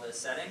retaining all the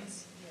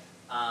settings.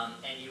 Yeah.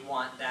 And you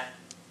want that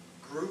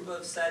group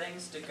of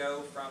settings to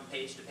go from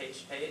page to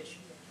page to page.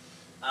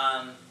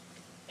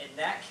 In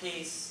that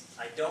case,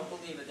 I don't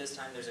believe at this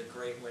time there's a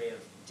great way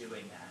of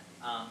doing that.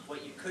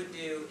 What you could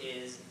do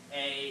is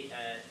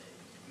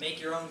make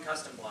your own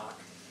custom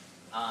block.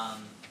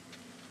 And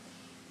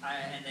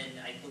then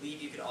I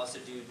believe you could also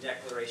do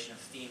declaration of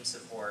theme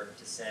support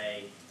to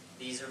say,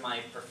 these are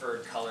my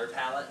preferred color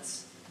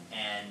palettes,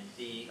 and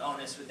the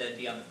onus would then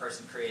be on the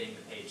person creating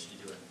the page to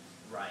do it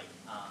right.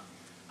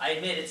 I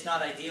admit it's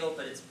not ideal,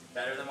 but it's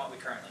better than what we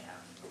currently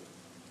have.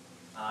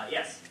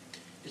 Yes?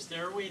 Is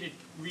there a way to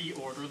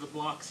reorder the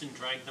blocks and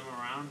drag them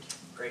around?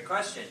 Great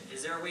question.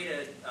 Is there a way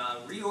to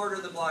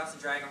reorder the blocks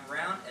and drag them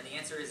around? And the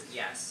answer is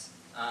yes.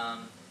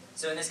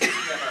 So in this case,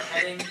 we have our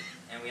heading,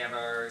 and we have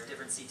our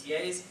different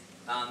CTAs.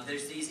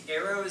 There's these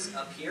arrows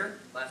up here,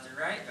 left and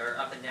right, or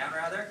up and down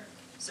rather.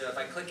 So if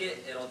I click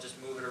it, it'll just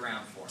move it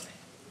around for me.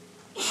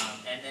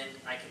 And then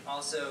I can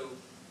also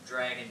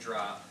drag and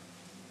drop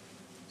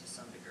to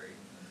some degree.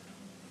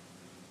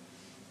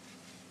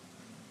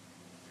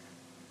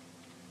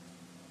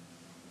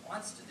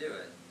 Wants to do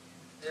it.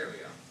 There we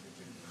go.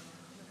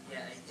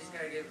 Yeah, you just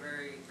gotta get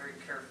very, very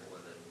careful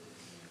with it.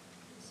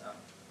 So,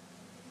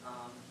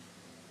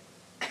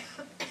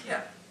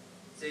 yeah.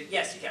 So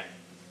yes, you can.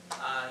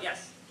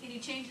 Yes. Can you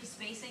change the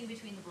spacing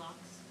between the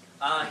blocks?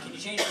 Can you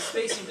change the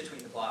spacing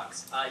between the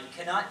blocks? You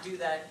cannot do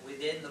that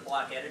within the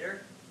block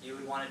editor. You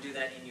would want to do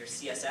that in your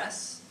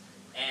CSS,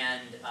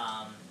 and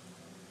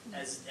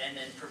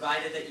then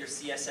provided that your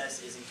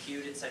CSS is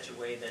enqueued in such a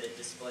way that it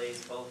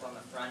displays both on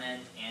the front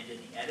end and in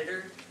the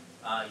editor,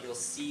 you'll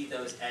see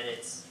those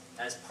edits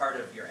as part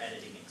of your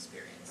editing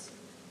experience.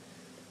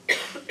 Any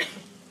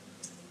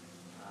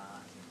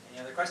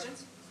other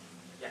questions?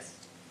 Yes.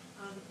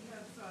 You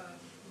have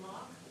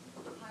block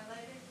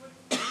highlighted. What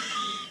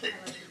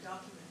highlight the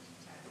document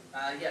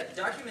tag? Yeah, the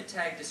document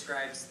tag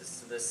describes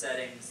the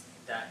settings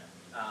that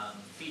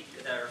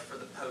that are for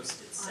the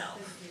post itself.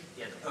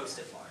 Yeah, the post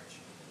at large.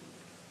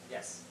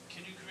 Yes.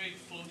 Can you create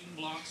floating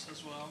blocks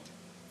as well?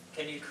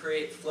 Can you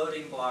create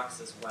floating blocks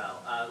as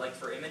well, like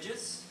for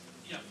images?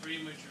 Yeah, for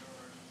image or...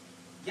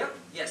 Yep.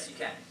 Yes, you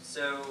can.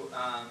 So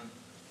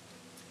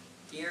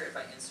here, if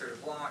I insert a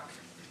block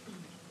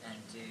and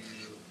do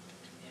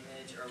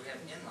image, or we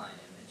have inline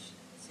image.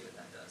 Let's see what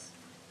that does.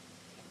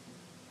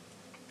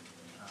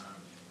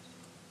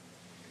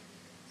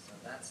 So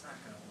that's not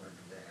going to work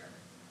there.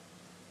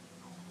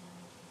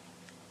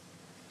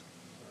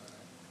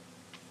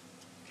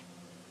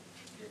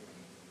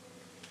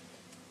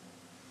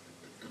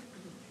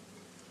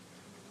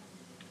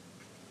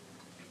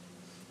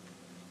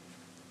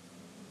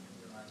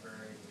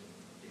 Library,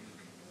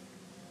 Duke.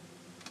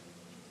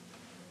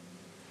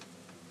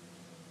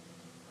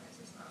 Why is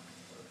this not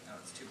floating? Oh,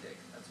 it's too big.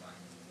 That's why.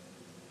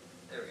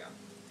 There we go.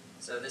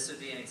 So this would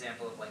be an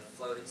example of like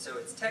floating. So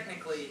it's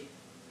technically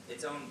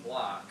its own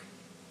block,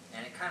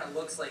 and it kind of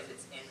looks like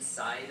it's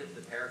inside of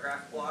the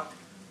paragraph block.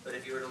 But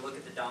if you were to look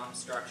at the DOM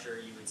structure,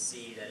 you would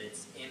see that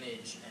it's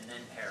image and then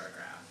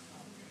paragraph.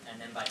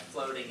 And then by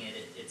floating it,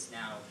 it's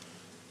now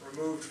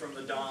removed from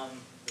the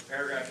DOM. The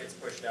paragraph gets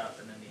pushed up,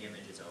 and then the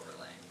image is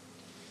overlaying.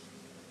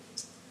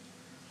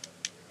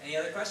 Any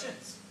other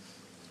questions?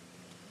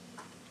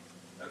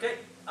 Okay,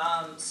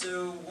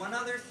 so one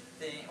other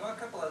thing, well, a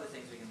couple other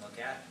things we can look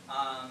at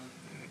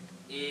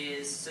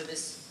is, so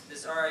this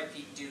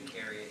RIP Duke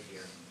area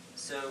here.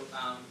 So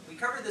we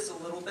covered this a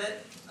little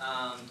bit,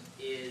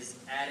 is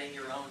adding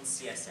your own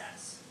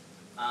CSS.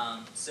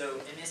 So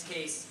in this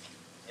case,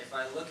 if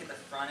I look at the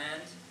front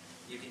end,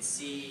 you can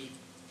see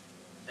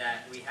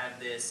that we have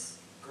this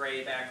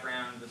gray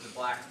background with the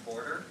black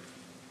border.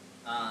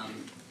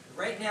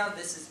 Right now,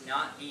 this is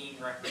not being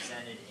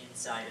represented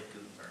inside of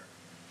Gutenberg.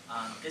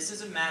 This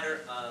is a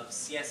matter of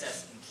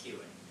CSS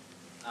enqueuing.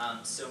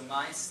 So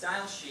my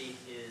style sheet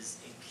is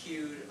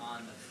enqueued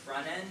on the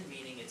front end,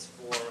 meaning it's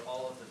for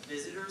all of the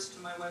visitors to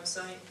my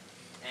website,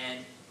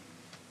 and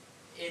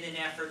in an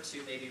effort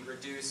to maybe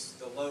reduce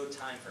the load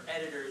time for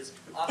editors,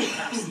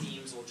 oftentimes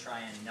themes will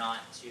try and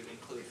not to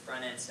include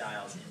front end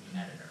styles in the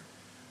editor.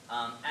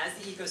 As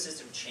the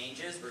ecosystem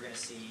changes, we're going to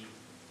see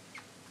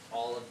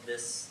all of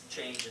this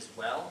change as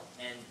well,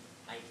 and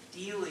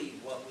ideally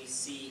what we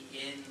see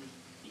in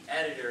the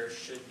editor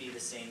should be the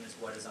same as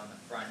what is on the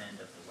front end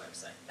of the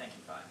website. Thank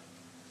you, Fi.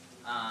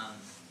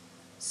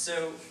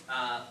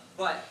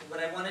 But what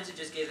I wanted to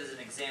just give as an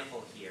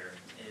example here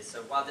is,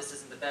 so while this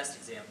isn't the best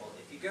example,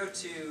 if you go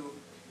to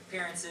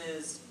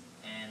Appearances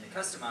and the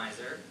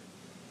Customizer,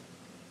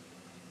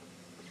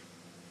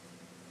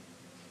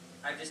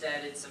 I've just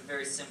added some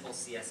very simple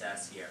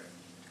CSS here.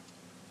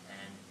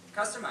 And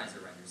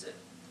Customizer renders it,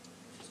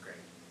 which is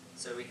great.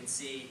 So we can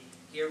see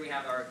here we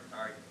have our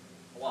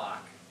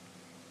block,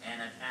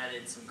 and I've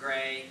added some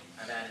gray,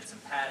 I've added some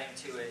padding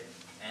to it,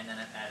 and then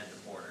I've added the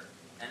border.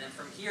 And then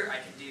from here I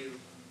can do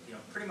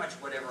pretty much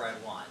whatever I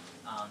want.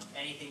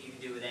 Anything you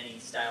can do with any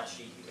style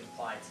sheet you can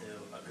apply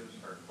to a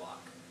Gutenberg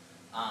block.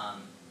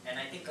 And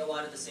I think a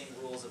lot of the same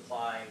rules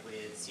apply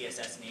with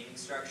CSS naming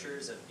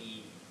structures of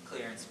be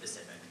clear and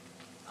specific.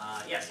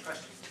 Yes,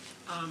 question?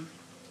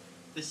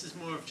 This is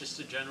more of just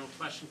a general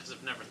question because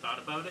I've never thought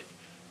about it.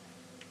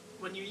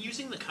 When you're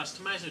using the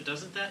customizer,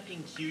 doesn't that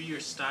enqueue your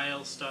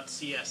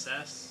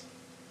styles.css?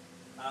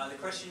 The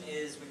question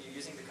is, when you're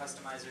using the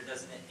customizer,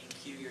 doesn't it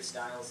enqueue your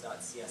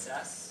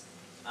styles.css?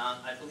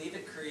 I believe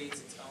it creates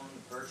its own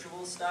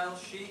virtual style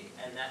sheet,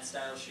 and that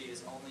style sheet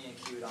is only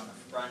enqueued on the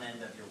front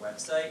end of your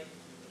website,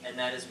 and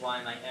that is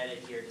why my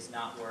edit here does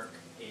not work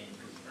in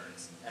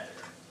Gutenberg's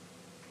editor.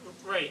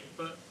 Right,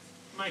 but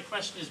my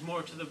question is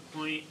more to the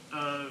point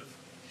of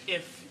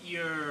if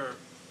you're,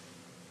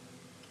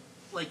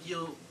 like,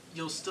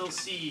 you'll still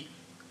see,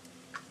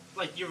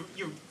 like,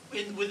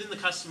 within the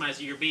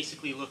customizer, you're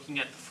basically looking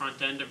at the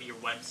front end of your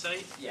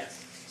website.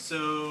 Yes.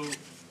 So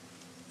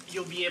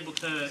you'll be able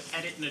to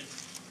edit and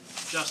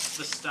adjust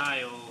the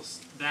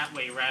styles that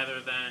way rather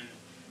than,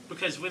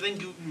 because within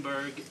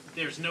Gutenberg,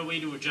 there's no way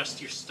to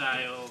adjust your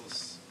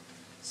styles.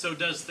 So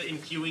does the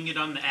enqueuing it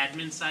on the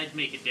admin side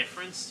make a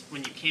difference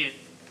when you can't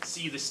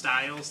see the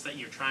styles that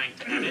you're trying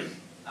to edit?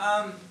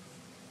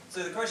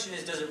 So the question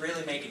is, does it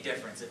really make a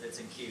difference if it's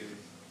enqueued?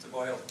 To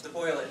boil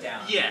it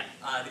down. Yeah.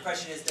 The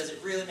question is, does it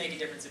really make a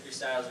difference if your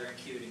styles are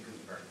enqueued in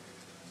Gutenberg?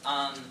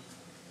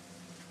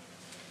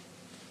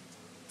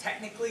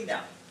 Technically, no.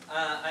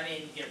 I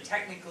mean,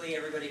 technically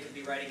everybody could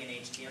be writing in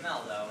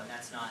HTML though, and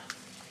that's not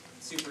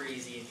super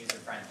easy and user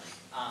friendly.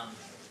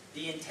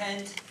 The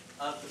intent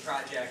of the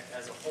project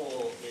as a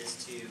whole is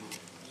to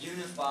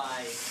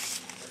unify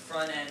the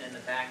front end and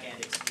the back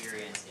end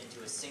experience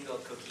into a single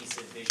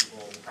cohesive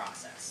visual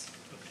process.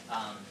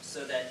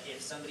 So that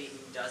if somebody who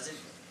doesn't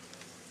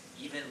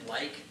even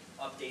like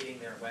updating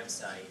their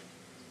website,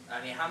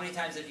 I mean, how many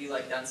times have you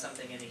done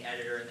something in the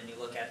editor and then you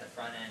look at the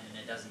front end and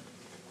it doesn't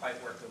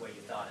quite work the way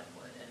you thought it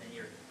would, and then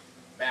you're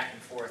back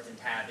and forth and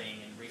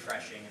tabbing and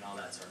refreshing and all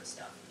that sort of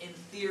stuff. In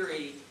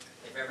theory,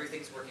 if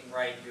everything's working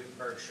right,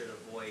 Gutenberg should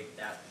avoid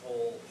that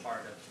whole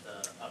part of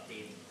the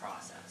updating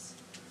process.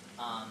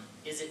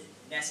 Is it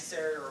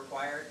necessary or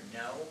required?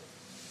 No,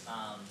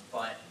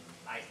 but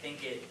I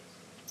think it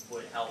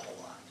would help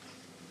a lot.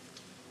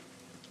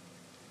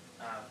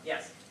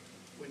 Yes?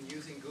 When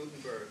using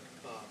Gutenberg,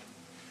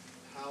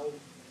 how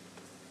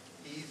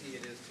easy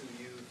it is to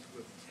use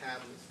with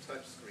tablets,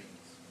 touch screens,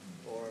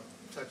 or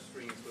touch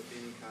screens with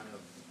any kind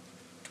of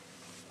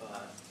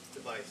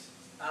device?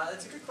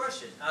 That's a good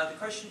question. The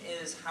question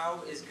is,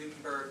 how is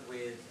Gutenberg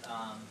with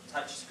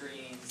touch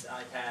screens,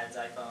 iPads,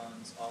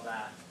 iPhones, all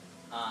that,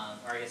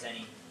 or I guess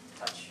any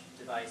touch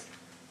device?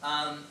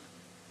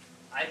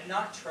 I've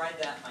not tried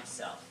that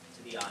myself,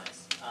 to be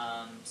honest.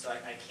 So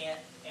I can't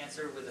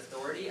answer with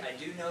authority. I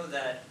do know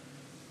that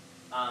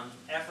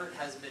effort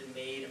has been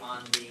made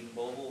on the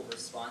mobile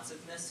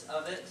responsiveness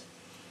of it,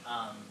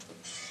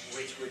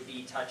 which would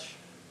be touch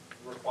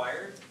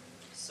required.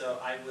 So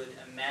I would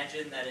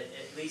imagine that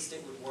at least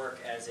it would work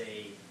as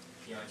a,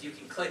 if you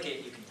can click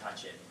it, you can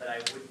touch it. But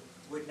I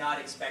would not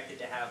expect it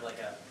to have like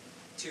a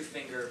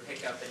two-finger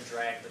pick up and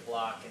drag the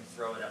block and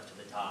throw it up to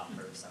the top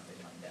or something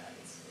like that.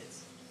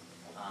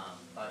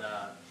 But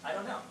I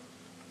don't know.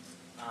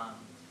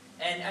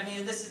 And I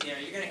mean, this is,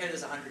 you're going to hear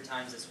this 100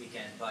 times this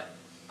weekend, but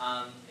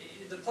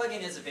the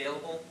plugin is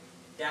available.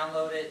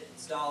 Download it,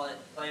 install it,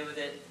 play with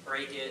it,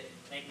 break it,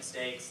 make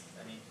mistakes.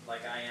 I mean,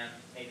 like I am,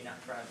 maybe not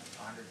in front of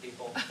 100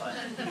 people, but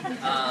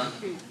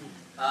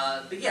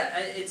yeah,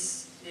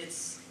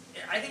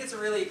 I think it's a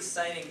really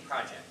exciting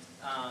project.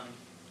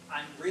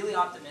 I'm really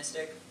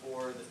optimistic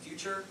for the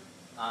future,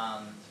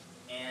 and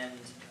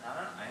I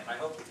don't know, I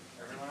hope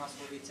everyone else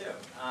will be too.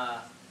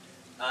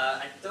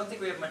 I don't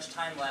think we have much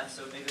time left,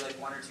 so maybe like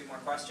one or two more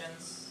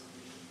questions,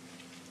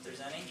 if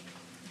there's any.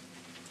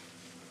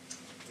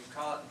 We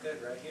call it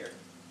good right here.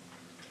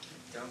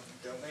 Don't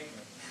make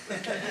me.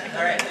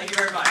 All right, thank you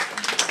very much.